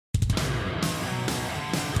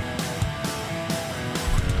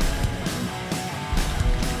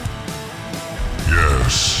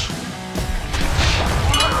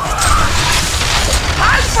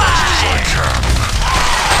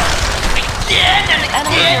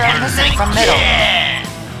Enemy hero missing from middle.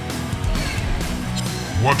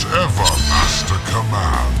 Whatever Master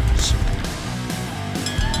commands.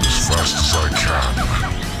 As fast as I can.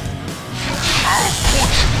 I'll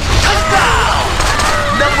put you down!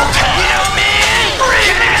 Double tap! You know me!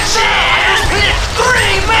 3-man down!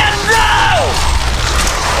 3-man down!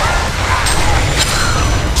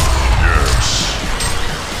 Yes.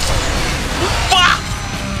 บ้า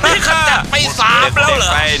นี่ขจัดไป3แล้วเหรอ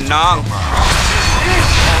ไปน้อง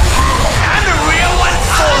I'm the real one!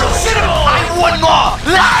 I'm one more!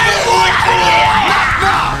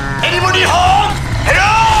 Anybody home?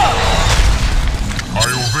 Hello? I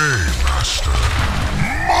obey, Master.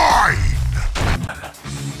 Mine!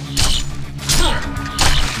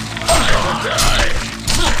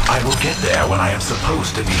 I will get there when I am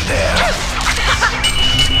supposed to be there.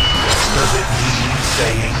 Does it need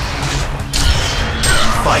saying?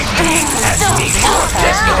 Fight me and meet your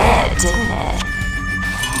destiny. Didn't it?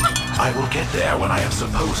 I will get there when I am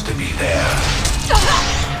supposed to be there.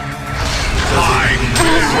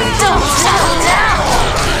 Don't settle down!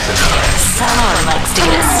 Someone likes to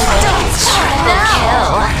get triple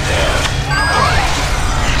kill.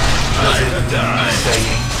 Does it need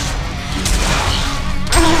saying?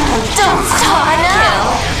 Don't start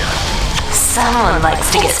now! Someone likes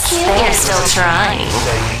to get spanked. Still trying.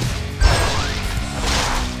 Saying?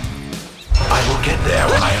 I will get there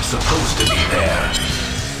when I am supposed to be there.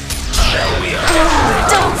 Shall we?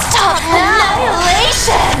 Don't stop now!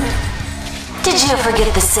 Annihilation! Did you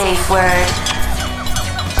forget the safe word?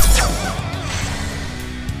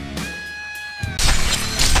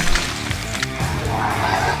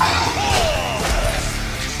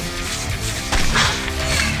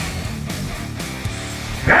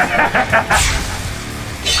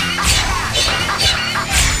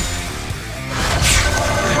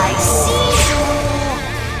 I see you.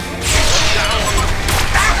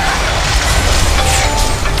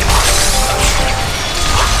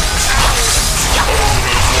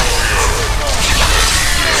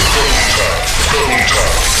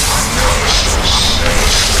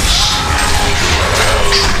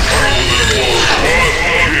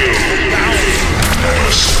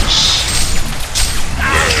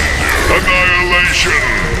 Annihilation!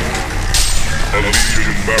 A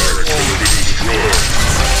Legion barracks will have been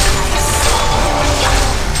destroyed.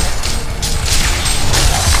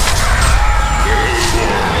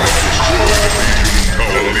 The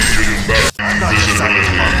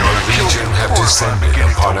Legion have descended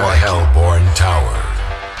upon a hellborn tower.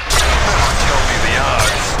 Tell me the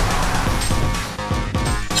odds.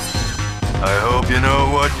 I hope you know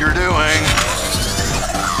what you're doing.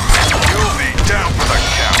 You'll be down for the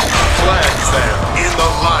count. Cleanse them in the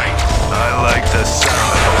light. I like the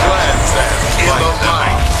sound of Cleanse them in the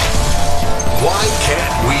light. Why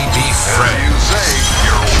can't we be friends? you say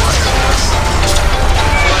you're righteous.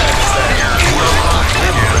 Cleanse them in the light.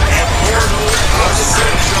 Immortal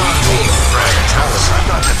ascension. We need fractality. I'm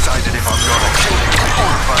not decided if I'm gonna kill you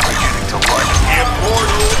or if I'm beginning to like you.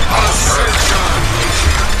 Immortal ascension.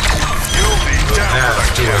 You'll be down for Path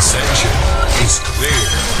the to count. ascension is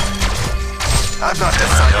clear. I'm not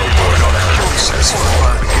decided if I'm gonna kill you or if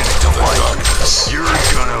I'm beginning to like you. You're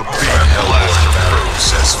gonna be Hellborn blessed. barracks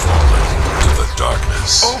has fallen to the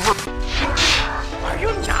darkness. Over. Are you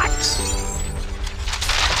nuts?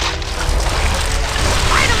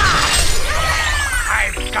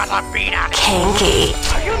 I've got a beat on it. Kinky.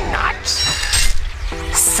 Are you nuts?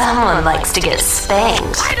 Someone likes to get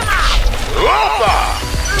spanked.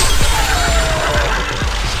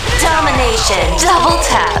 Domination. Double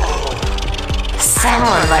tap.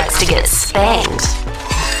 Someone likes to get spanked.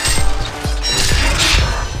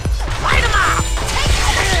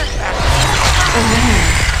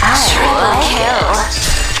 Triple kill.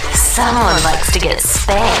 Someone likes to get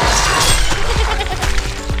spanked.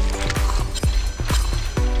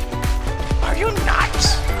 Are you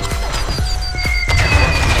nuts?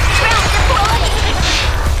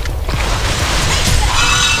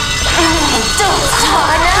 Don't stop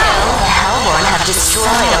now! The Hellborn have destroyed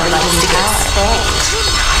a Legion to get spanked.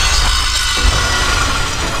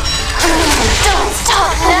 Don't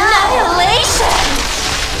stop now! Annihilation!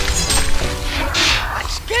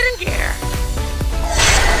 Let's get in gear.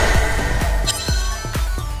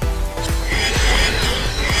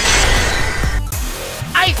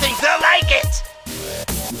 I think they'll like it.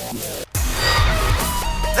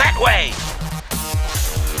 That way.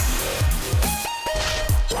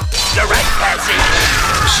 The right passage.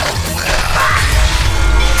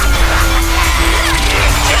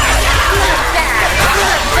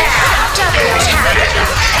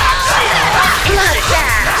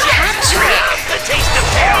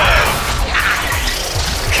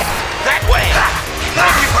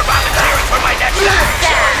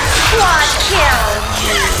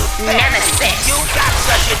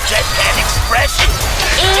 your deadpan expression.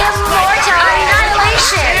 Immortal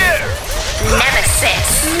Annihilation. Nemesis.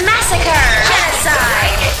 Massacre.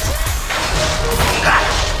 Genocide.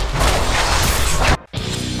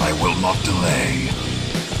 I will not delay.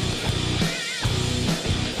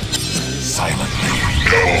 Silently.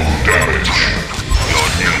 Double damage. Your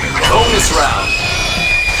name is Bonus round.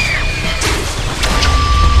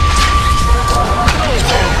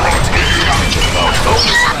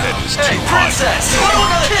 Hey, princess!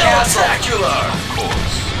 Spectacular!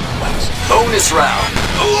 Bonus round.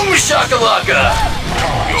 Shakalaka!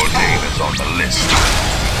 Your name is on the list.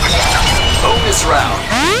 Bonus round.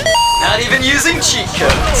 Not even using cheat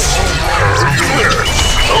codes.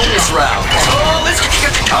 Bonus round. Oh, let's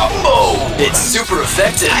get the combo! It's super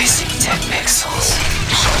effective. I see 10 pixels.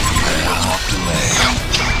 I will not delay.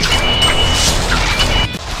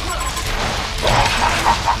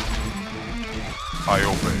 I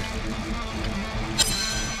obey.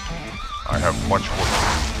 I have much work.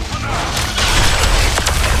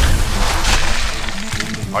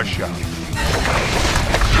 I shall.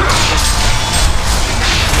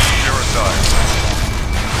 Here and die.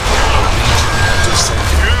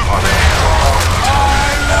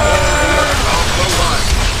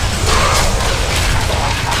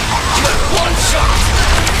 One shot!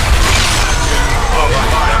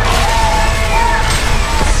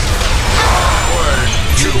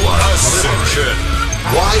 You are ascension.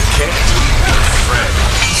 Why can't we be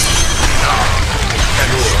friends?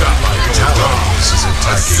 Your Talons is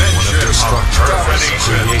attacking one of Destructor's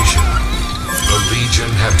creation. The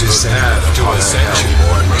Legion have descended to Ascension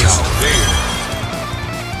Tower.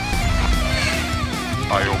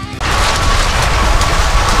 I obey.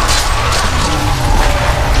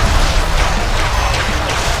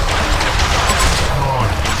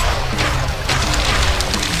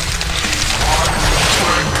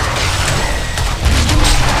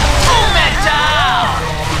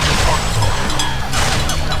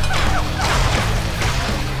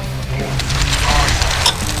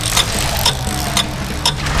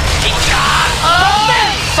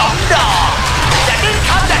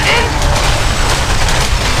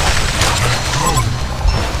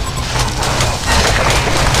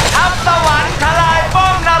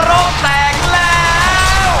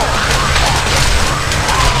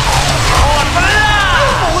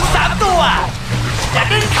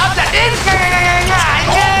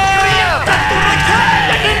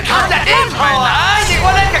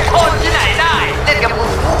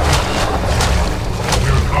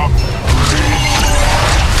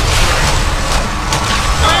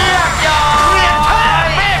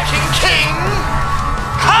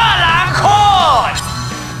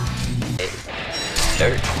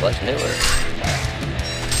 What's Newerth?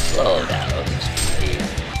 Slow down, speak.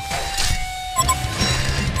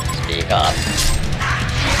 Speak up.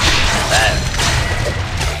 There.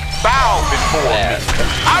 Bow before There. me.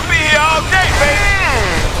 I'll be here all day, baby.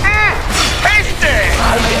 Tasty.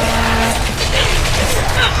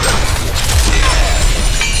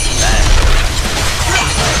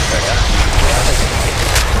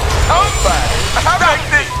 Somebody, I make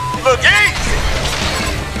this look easy.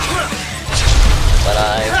 But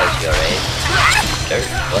I was your age. Dirt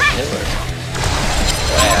was Newerth.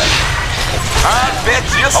 Where? I bet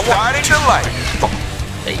you're starting to like it.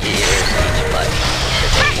 The years each life. The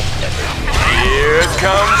days never years. Here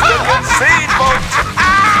comes the conceit, folks.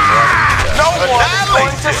 No one is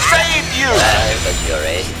going to save you. I was your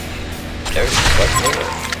age. Dirt was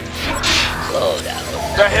Newerth. Slow down.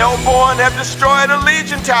 The Hellborn have destroyed a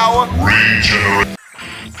Legion Tower. Regenerate.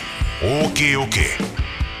 Okay.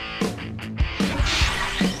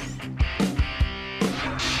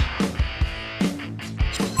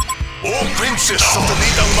 Oh, Princess of the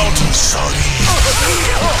Lidang Mountain, sorry.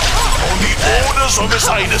 On the orders of His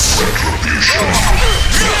Highness. Retribution.